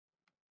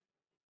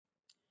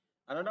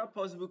Another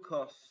possible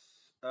cause,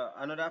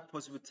 another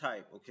possible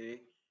type, okay,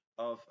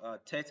 of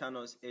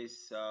tetanus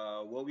is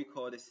what we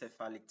call the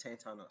cephalic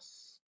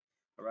tetanus.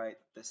 All right,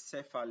 the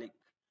cephalic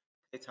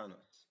tetanus.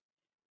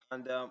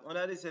 And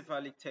under the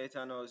cephalic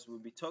tetanus, we'll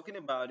be talking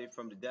about it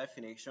from the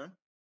definition.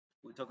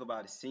 We'll talk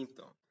about the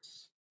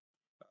symptoms.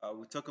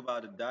 We'll talk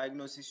about the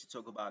diagnosis.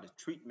 We'll talk about the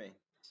treatment.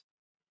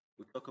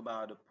 We'll talk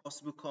about the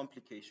possible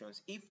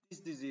complications if this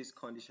disease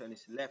condition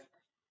is left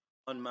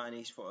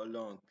unmanaged for a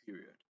long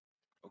period.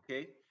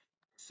 Okay,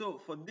 so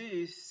for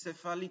this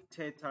cephalic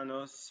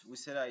tetanus, we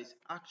said that it's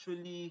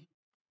actually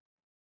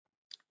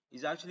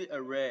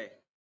a rare,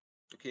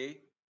 okay,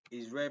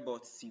 it's rare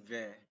but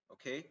severe,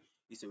 okay,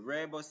 it's a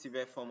rare but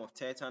severe form of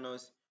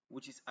tetanus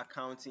which is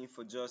accounting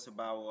for just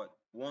about what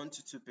 1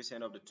 to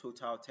 2% of the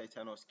total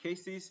tetanus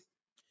cases.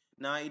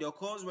 Now it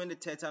occurs when the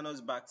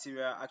tetanus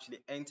bacteria actually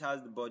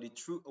enters the body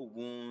through a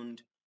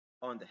wound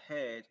on the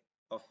head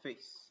or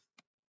face.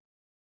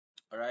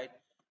 All right,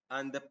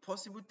 and the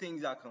possible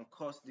things that can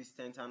cause this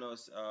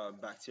tetanus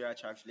bacteria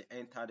to actually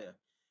enter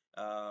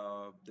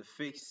the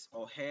face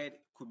or head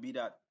could be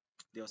that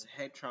there was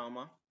head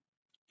trauma.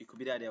 It could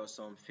be that there was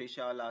some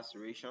facial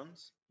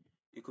lacerations.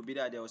 It could be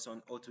that there was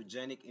some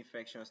otogenic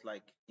infections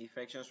like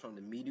infections from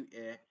the middle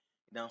ear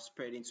now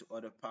spreading to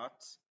other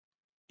parts.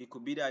 It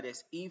could be that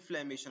there's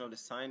inflammation of the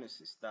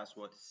sinuses. That's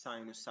what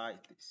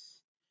sinusitis.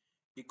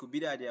 It could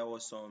be that there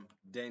was some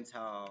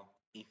dental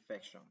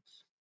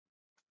infections.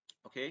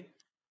 Okay,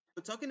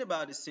 so talking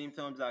about the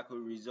symptoms that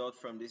could result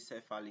from this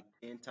cephalic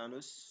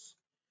tetanus,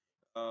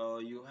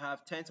 you have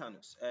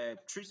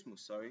trismus,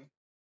 sorry.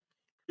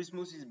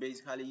 Trismus is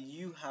basically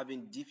you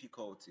having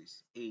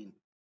difficulties in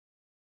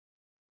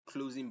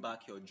closing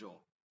back your jaw.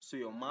 So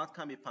your mouth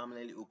can be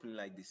permanently open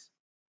like this,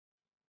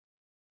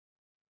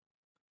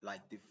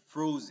 like they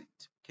froze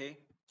it, okay?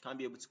 Can't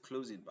be able to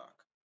close it back.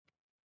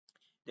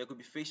 There could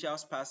be facial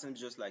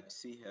spasms just like you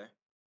see here,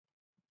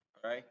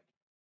 all right?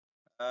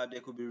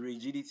 There could be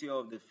rigidity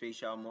of the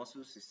facial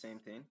muscles, the same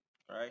thing,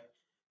 right?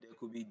 There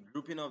could be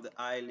drooping of the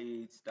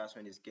eyelids, that's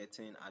when it's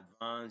getting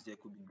advanced. There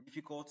could be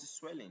difficulty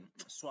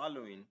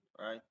swallowing,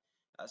 right?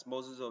 As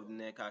muscles of the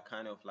neck are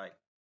kind of like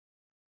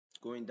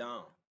going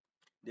down.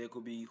 There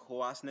could be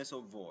hoarseness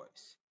of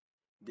voice.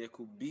 There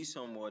could be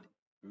somewhat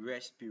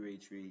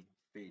respiratory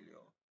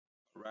failure,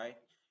 right?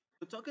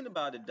 So talking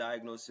about the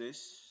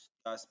diagnosis,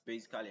 that's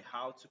basically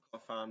how to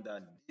confirm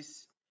that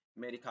this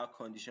medical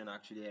condition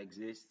actually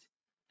exists.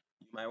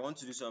 You might want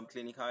to do some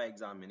clinical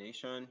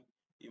examination.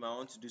 You might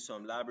want to do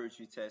some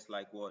laboratory tests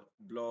like what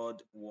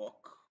blood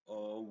work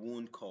or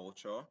wound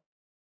culture.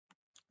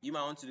 You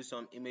might want to do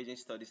some imaging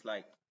studies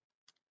like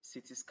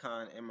CT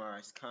scan,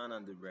 MRI scan,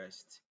 and the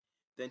rest.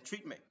 Then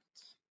treatment.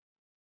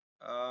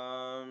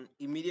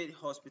 Immediate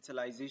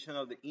hospitalization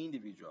of the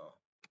individual.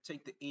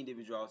 Take the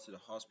individual to the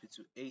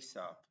hospital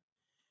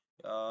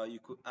ASAP. You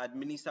could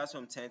administer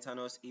some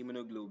tetanus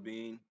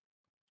immunoglobulin.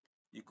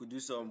 You could do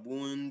some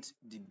wound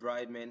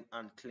debridement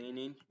and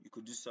cleaning. You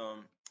could do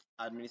some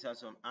administer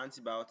some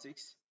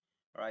antibiotics,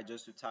 all right,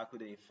 just to tackle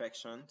the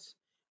infections.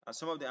 And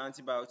some of the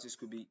antibiotics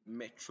could be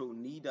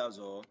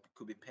metronidazole,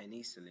 could be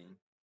penicillin,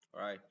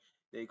 all right.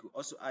 They could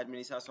also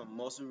administer some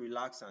muscle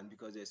relaxant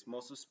because there's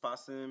muscle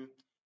spasm,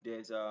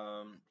 there's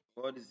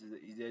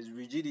there's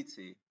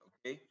rigidity,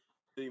 okay.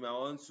 So you might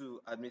want to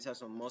administer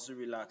some muscle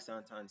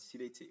relaxant and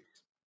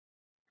sedatives.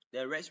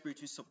 Then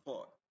respiratory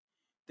support.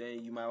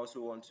 Then you might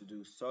also want to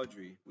do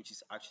surgery, which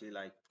is actually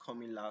like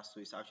coming last.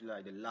 So it's actually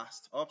like the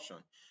last option.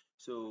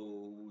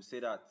 So we'll say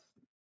that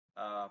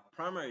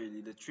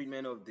primarily the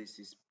treatment of this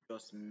is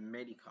just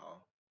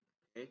medical.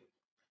 Okay.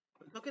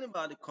 But talking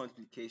about the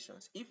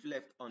complications, if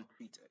left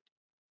untreated,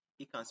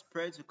 it can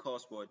spread to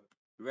cause what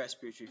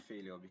respiratory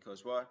failure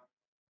because what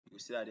you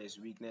see that there's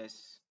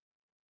weakness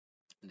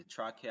in the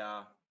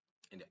trachea,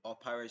 in the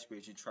upper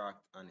respiratory tract,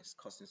 and it's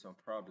causing some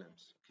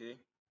problems. Okay.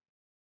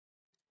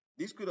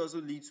 This could also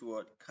lead to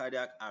what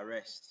cardiac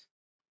arrest.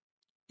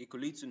 It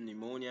could lead to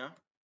pneumonia.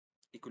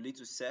 It could lead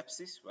to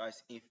sepsis, right?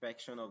 It's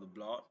infection of the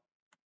blood.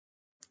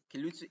 It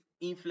could lead to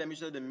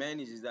inflammation of the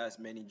meninges, that's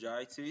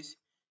meningitis.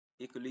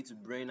 It could lead to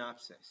brain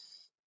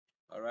abscess.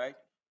 All right.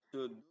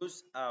 So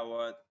those are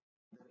what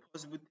the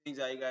possible things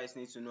that you guys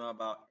need to know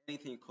about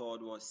anything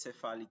called what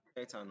cephalic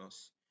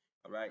tetanus.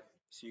 All right.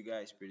 See you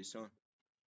guys pretty soon.